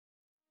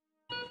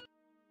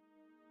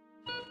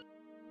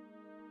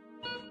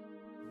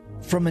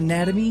From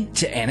anatomy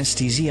to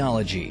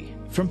anesthesiology,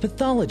 from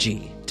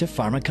pathology to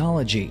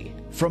pharmacology,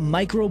 from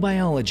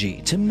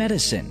microbiology to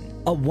medicine,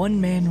 a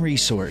one-man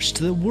resource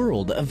to the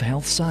world of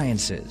health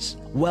sciences.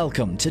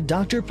 Welcome to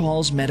Dr.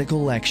 Paul's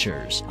Medical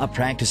Lectures. A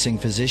practicing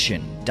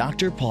physician,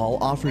 Dr. Paul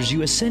offers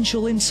you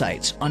essential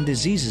insights on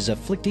diseases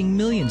afflicting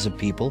millions of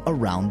people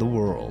around the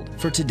world.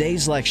 For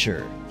today's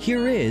lecture,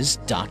 here is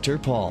Dr.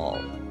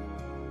 Paul.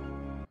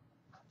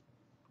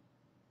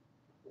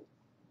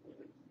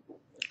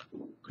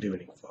 Good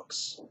evening,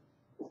 folks.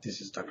 This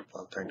is Dr.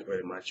 Paul. Thank you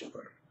very much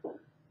for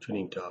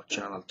tuning to our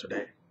channel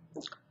today.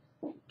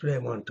 Today I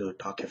want to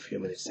talk a few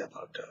minutes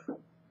about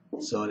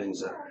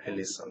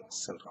Zollinger-Ellison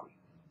Syndrome.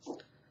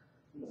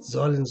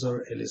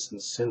 Zollinger-Ellison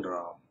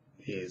Syndrome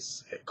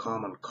is a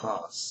common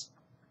cause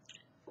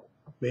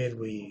where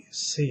we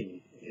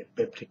see a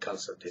peptic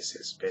ulcer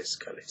disease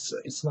basically. So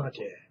it's not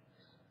a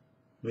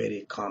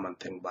very common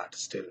thing, but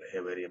still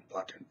a very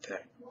important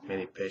thing.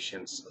 Many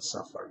patients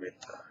suffer with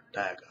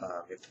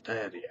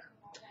diarrhea,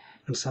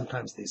 and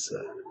sometimes this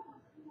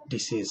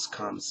disease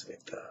comes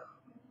with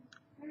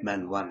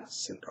MAN1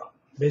 syndrome.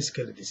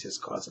 Basically, this is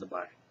caused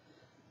by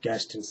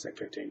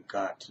gastroesophageal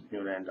gut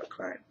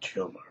neuroendocrine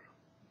tumor.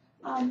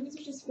 These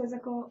are just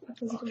physical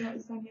Okay. that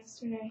was done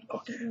yesterday.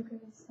 Okay. Look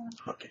at this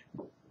stuff. Okay.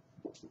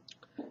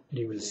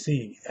 You will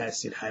see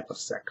acid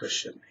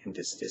hypersecretion in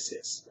this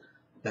disease.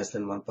 Less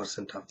than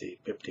 1% of the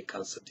peptic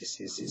ulcer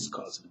disease is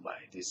caused by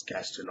these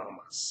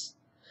gastrinomas.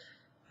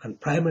 And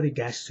primary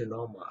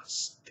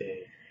gastrinomas,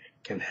 they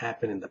can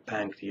happen in the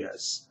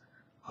pancreas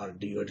or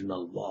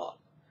duodenal wall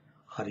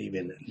or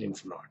even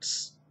lymph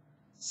nodes.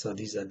 So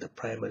these are the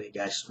primary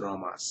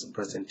gastrinomas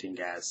presenting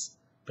as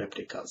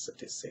peptic ulcer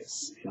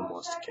disease in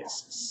most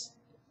cases.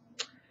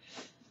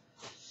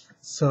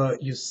 So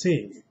you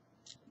see,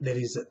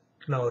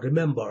 now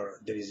remember,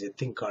 there is a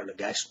thing called a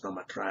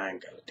gastrinoma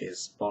triangle. It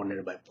is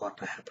bounded by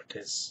porta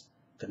hepatis,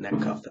 the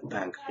neck of the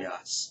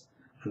pancreas,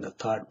 and the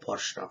third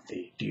portion of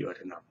the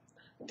duodenum.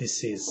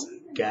 This is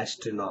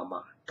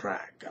gastrinoma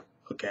triangle.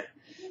 Okay,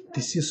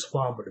 this is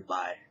formed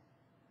by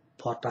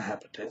porta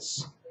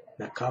hepatis,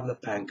 neck of the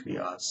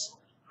pancreas,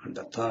 and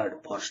the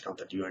third portion of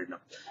the duodenum.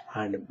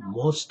 And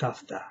most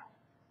of the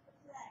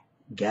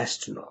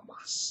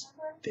gastrinomas,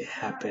 they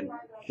happen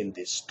in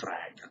this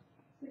triangle.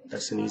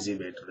 That's an easy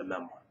way to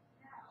remember.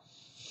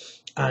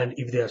 And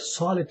if they are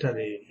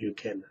solitary, you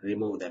can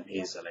remove them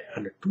easily.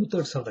 And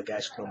 2/3 of the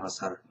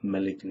gastrinomas are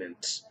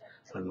malignant,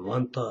 and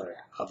 1/3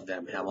 of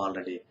them have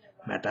already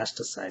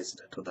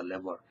metastasized to the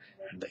liver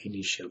at the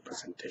initial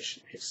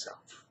presentation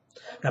itself.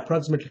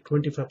 Approximately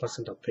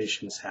 25% of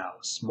patients have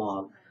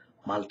small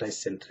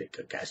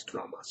multicentric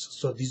gastrinomas.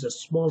 So these are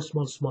small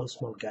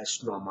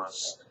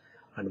gastrinomas,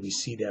 and we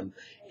see them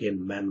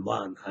in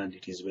MAN1, and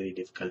it is very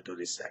difficult to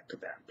resect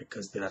them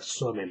because there are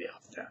so many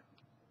of them.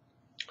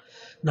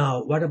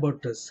 Now, what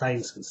about the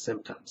signs and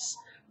symptoms?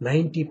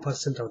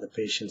 90% of the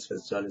patients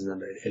with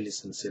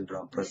Zollinger-Ellison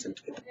syndrome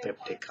present with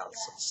peptic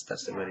ulcers.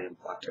 That's a very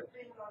important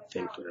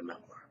thing to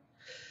remember.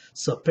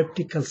 So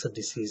peptic ulcer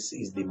disease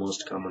is the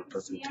most common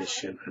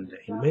presentation, and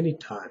in many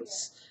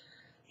times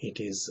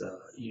it is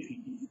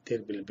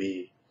there will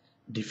be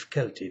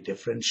difficulty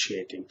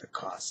differentiating the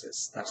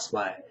causes. That's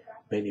why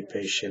many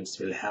patients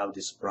will have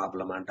this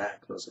problem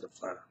undiagnosed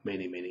for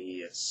many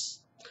years.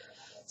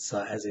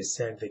 So as I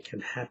said, they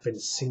can happen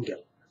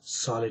single,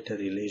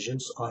 solitary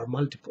lesions or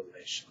multiple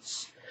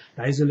lesions.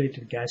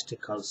 Isolated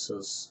gastric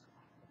ulcers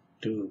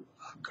do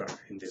occur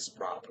in these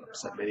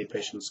problems, and many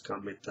patients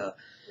come with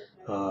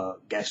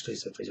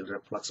gastroesophageal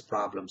reflux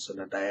problems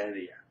and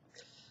diarrhea.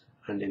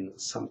 And in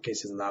some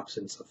cases, in the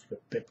absence of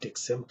peptic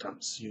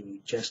symptoms,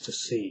 you just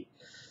see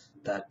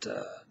that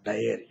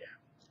diarrhea.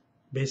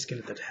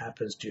 Basically, that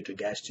happens due to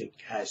gastric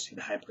acid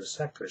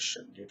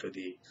hypersecretion, due to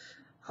the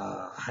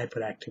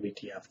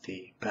hyperactivity of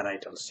the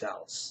parietal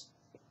cells.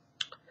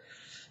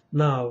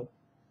 Now,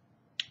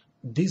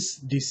 this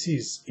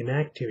disease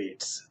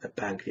inactivates the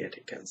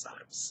pancreatic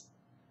enzymes.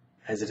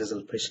 As a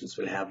result, patients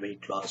will have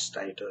weight loss,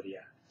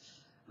 diarrhea,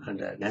 and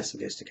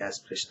nasogastric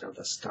aspiration of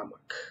the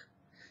stomach.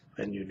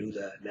 When you do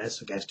the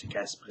nasogastric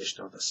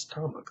aspiration of the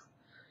stomach,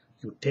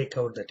 you take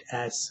out that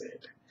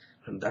acid,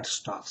 and that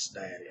stops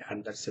diarrhea,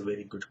 and that's a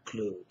very good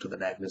clue to the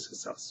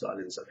diagnosis of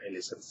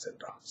Zollinger-Ellison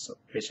syndrome. So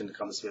patient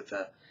comes with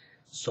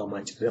so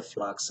much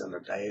reflux and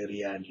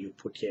diarrhea, and you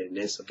put a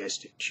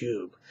nasogastric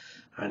tube,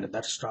 and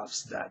that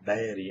stops the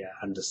diarrhea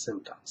and the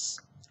symptoms.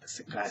 That's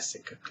a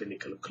classic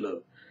clinical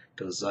clue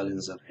to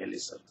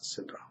Zollinger-Ellison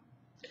syndrome.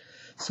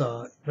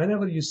 So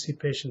whenever you see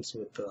patients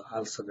with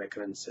ulcer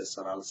recurrences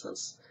or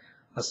ulcers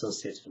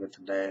associated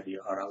with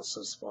diarrhea or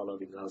ulcers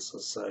following ulcer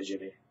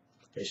surgery,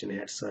 patient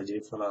had surgery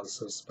for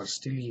ulcers but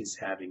still he is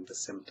having the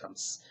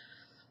symptoms,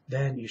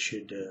 then you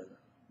should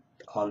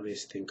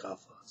always think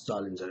of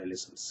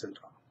Zollinger-Ellison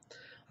syndrome.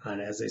 And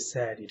as I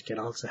said, it can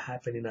also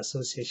happen in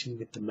association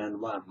with the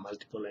MAN1,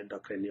 multiple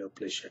endocrine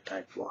neoplasia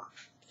type 1.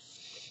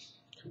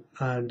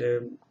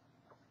 And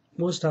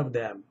most of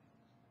them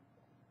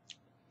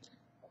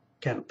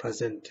can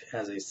present,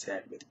 as I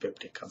said, with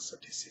peptic ulcer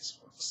disease,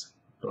 folks.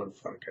 Don't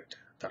forget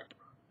that.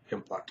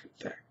 important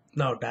thing.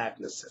 Now,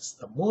 diagnosis.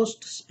 The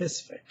most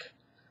specific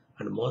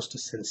and most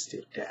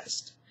sensitive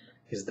test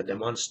is the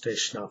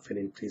demonstration of an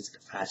increased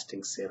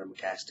fasting serum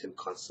gastrin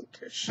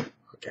concentration.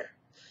 Okay,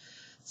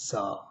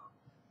 so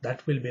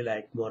that will be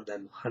like more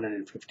than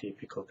 150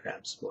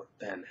 picograms more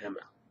than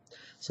ml.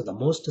 So the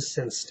most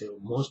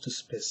sensitive, most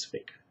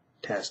specific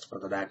test for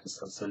the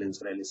diagnosis of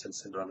Zollinger-Ellison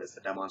syndrome is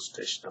the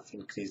demonstration of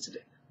increased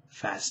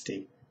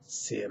fasting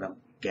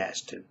serum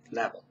gastrin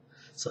level.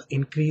 So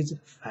increased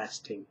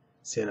fasting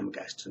serum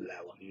gastrin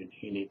level,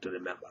 you need to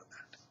remember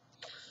that.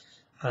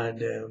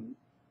 And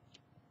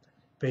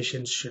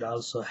patients should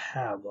also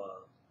have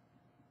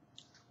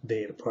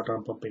their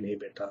proton pump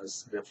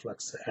inhibitors,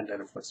 reflux,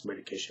 anti-reflux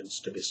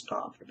medications to be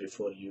stopped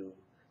before you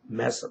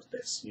measure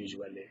this,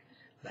 usually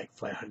like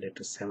 500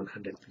 to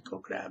 700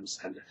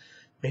 picograms, and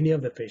many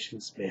of the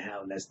patients may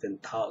have less than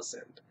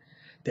 1000.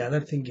 The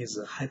other thing is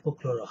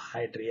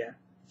hypochlorhydria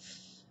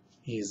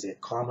is a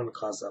common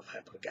cause of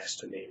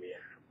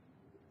hypergastrinemia.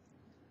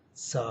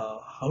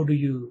 So how do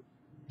you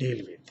deal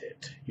with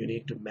it? You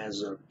need to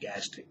measure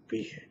gastric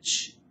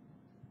pH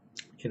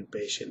in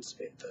patients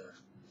with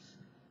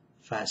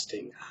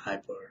fasting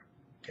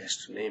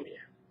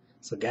hypergastrinemia.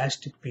 So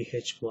gastric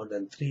pH more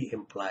than 3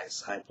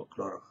 implies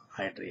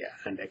hypochlorhydria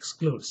and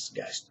excludes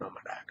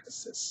gastrinoma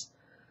diagnosis.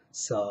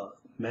 So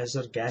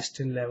measure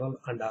gastrin level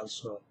and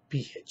also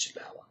pH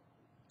level.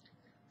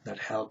 That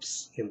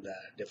helps in the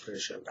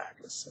differential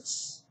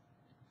diagnosis.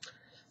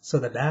 So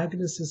the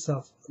diagnosis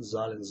of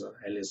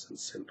Zollinger-Ellison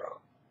syndrome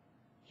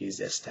is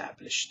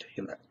established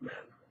in that manner,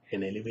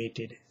 an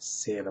elevated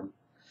serum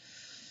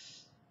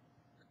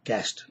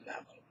gastrin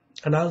level.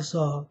 And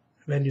also,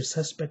 when you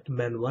suspect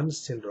MEN1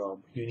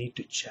 syndrome, you need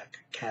to check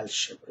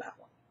calcium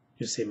level.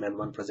 You see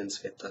MEN1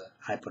 presents with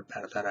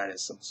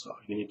hyperparathyroidism, so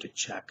you need to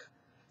check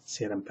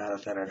serum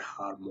parathyroid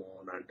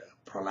hormone and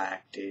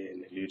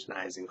prolactin,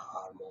 luteinizing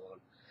hormone,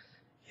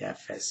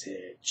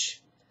 FSH,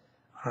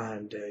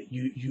 and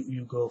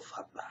you go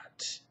for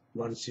that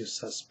once you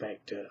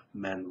suspect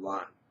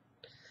MEN1.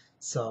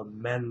 So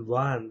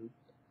MEN1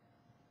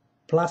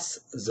 plus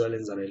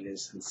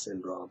Zollinger-Ellison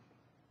syndrome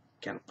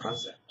can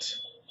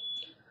present.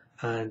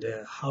 And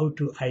how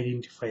to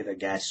identify the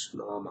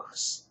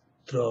gastrinomas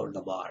throughout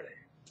the body.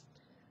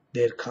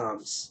 There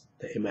comes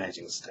the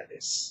imaging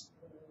studies.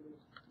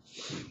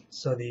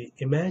 So the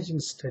imaging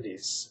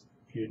studies,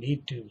 you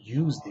need to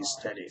use these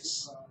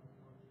studies.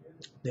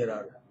 There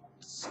are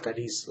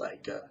studies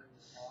like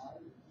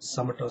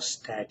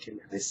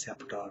somatostatin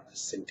receptor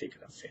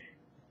scintigraphy,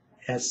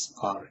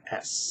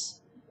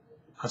 SRS,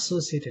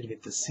 associated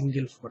with the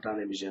single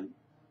photon emission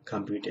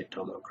computed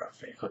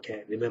tomography.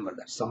 Okay, remember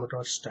that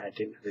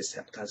somatostatin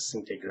receptor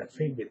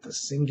scintigraphy with the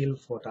single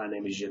photon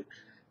emission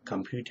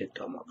computed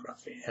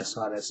tomography,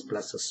 SRS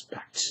plus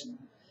SPECT.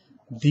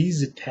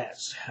 These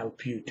tests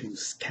help you to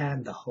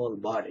scan the whole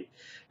body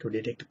to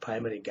detect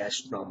primary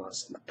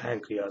gastrinomas in the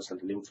pancreas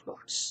and lymph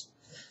nodes.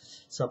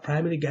 So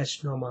primary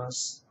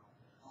gastrinomas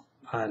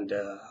and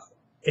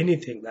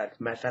anything that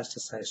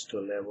metastasizes to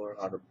liver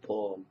or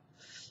bone,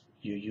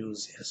 you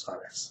use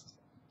SRS.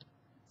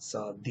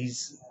 So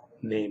these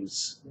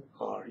names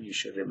are you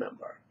should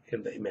remember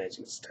in the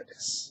imaging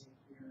studies,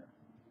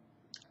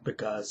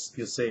 because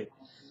you say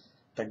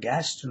the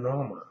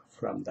gastrinoma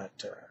from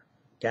that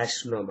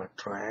gastrinoma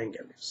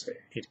triangle, you say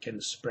it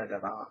can spread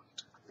around.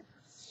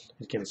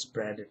 It can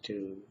spread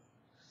to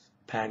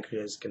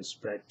pancreas, can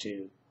spread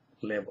to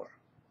liver.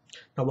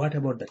 Now what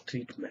about the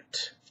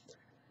treatment?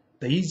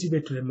 The easy way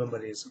to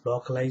remember is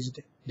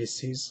localized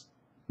disease,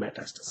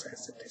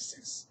 metastasized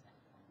disease.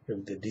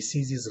 If the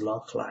disease is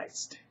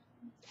localized,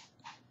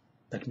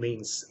 that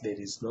means there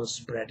is no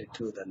spread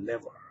to the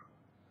liver,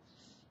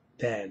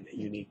 then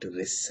you need to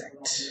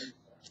resect.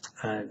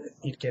 And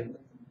it can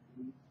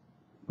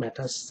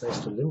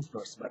metastasize to lymph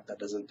nodes, but that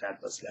doesn't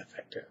adversely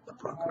affect the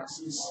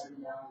prognosis.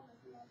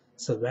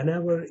 So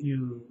whenever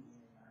you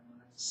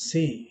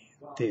see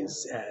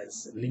this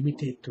as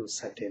limited to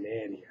certain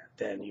area,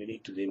 then you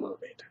need to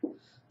remove it.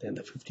 Then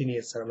the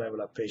 15-year survival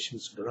of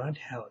patients who do not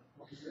have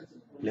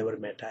liver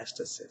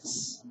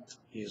metastasis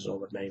is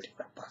over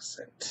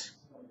 95%.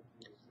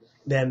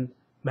 Then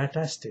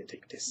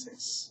metastatic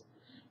disease.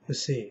 You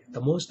see,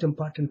 the most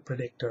important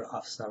predictor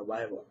of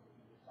survival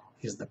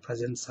is the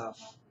presence of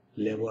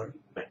liver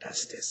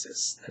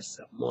metastasis. That's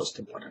the most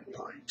important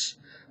point.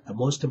 The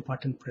most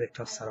important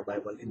predictor of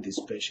survival in these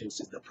patients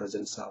is the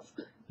presence of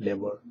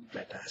liver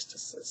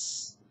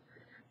metastasis.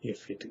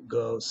 If it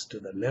goes to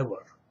the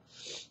liver,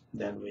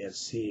 then we are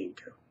seeing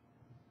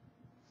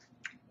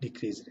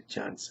decreased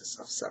chances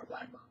of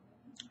survival.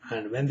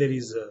 And when there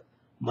is a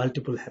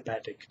multiple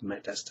hepatic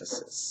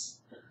metastasis,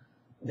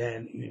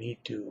 then you need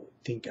to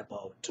think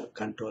about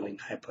controlling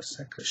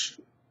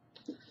hypersecretion.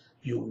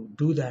 You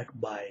do that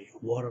by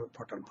oral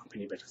proton pump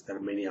inhibitors. There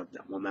are many of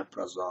them: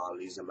 omeprazole,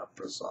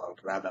 esomeprazole,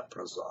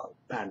 rabeprazole,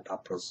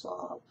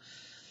 pantoprazole,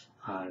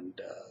 and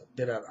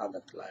there are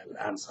other like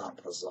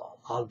lansoprazole.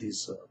 All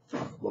these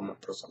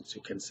omeprazoles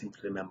you can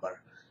simply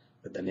remember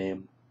with the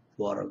name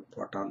oral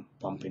proton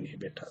pump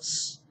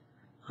inhibitors.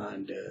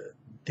 and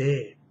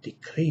they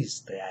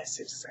decrease the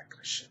acid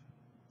secretion.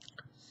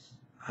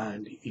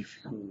 And if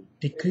you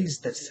decrease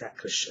that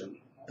secretion,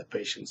 the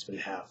patients will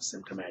have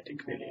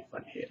symptomatic relief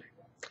and healing.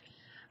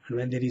 And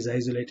when there is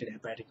isolated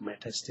hepatic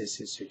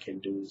metastasis, you can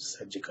do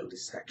surgical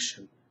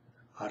resection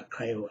or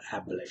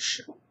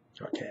cryoablation.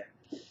 Okay,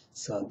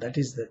 so that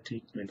is the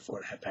treatment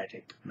for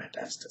hepatic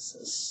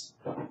metastasis.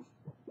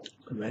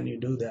 When you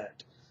do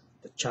that,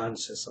 the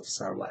chances of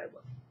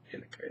survival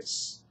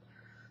increase.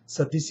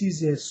 So this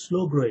is a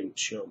slow-growing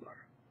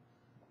tumor.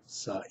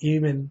 So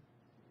even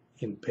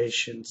in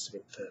patients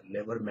with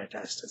liver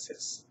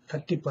metastasis,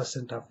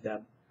 30% of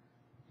them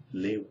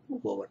live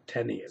over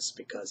 10 years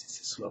because it's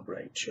a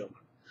slow-growing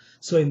tumor.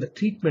 So in the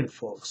treatment,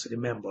 folks,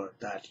 remember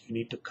that you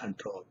need to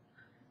control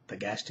the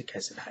gastric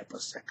acid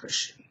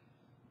hypersecretion,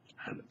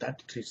 and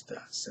that treats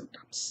the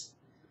symptoms.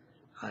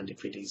 And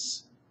if it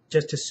is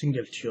just a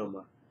single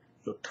tumor,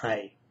 you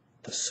try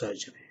the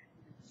surgery.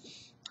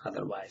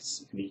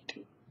 Otherwise, you need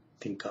to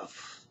think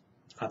of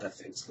other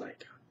things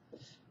like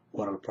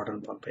oral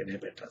proton pump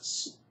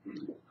inhibitors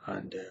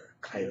and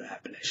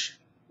cryoablation.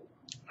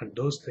 And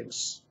those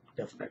things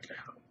definitely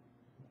help.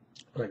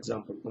 For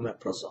example,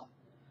 omeprazole.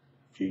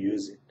 If you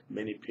use it,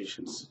 many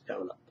patients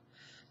develop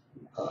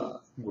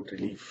good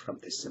relief from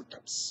these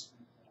symptoms.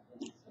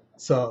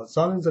 So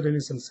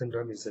Zollinger-Ellison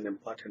Syndrome is an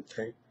important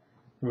thing.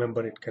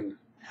 Remember, it can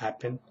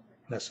happen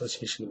in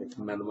association with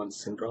Menon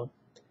syndrome.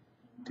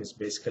 It is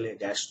basically a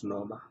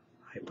gastronoma,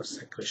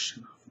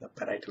 hypersecretion of the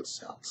parietal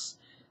cells,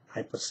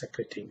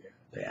 hypersecreting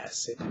the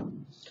acid.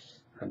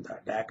 And the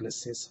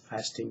diagnosis: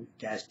 fasting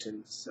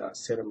gastrin,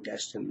 serum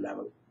gastrin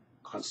level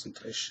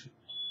concentration.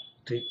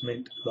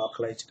 Treatment: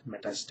 localized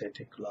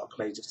metastatic,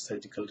 localized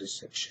surgical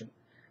resection,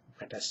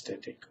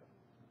 metastatic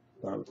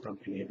oral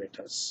pump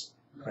inhibitors,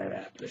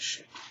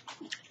 cryoablation.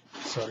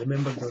 So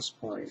remember those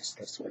points,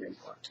 that's very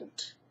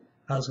important.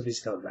 Also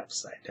visit our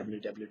website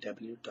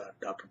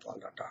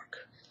www.drpaul.org.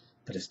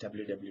 That is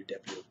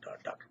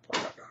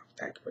www.drpaul.org.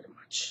 Thank you very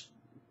much.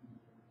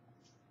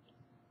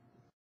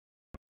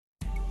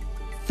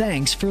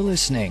 Thanks for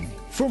listening.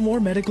 For more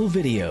medical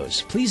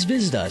videos, please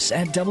visit us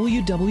at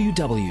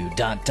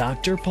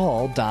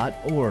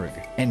www.drpaul.org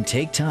and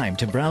take time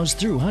to browse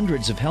through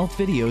hundreds of health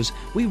videos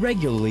we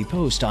regularly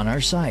post on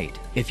our site.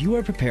 If you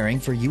are preparing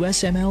for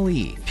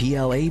USMLE,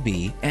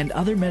 PLAB, and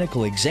other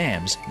medical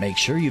exams, make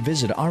sure you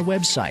visit our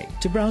website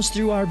to browse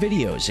through our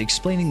videos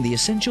explaining the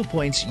essential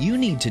points you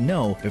need to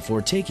know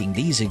before taking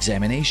these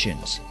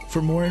examinations.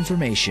 For more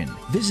information,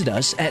 visit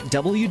us at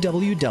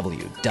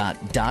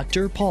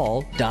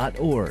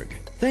www.drpaul.org.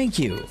 Thank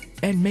you,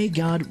 and may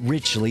God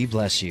richly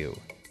bless you.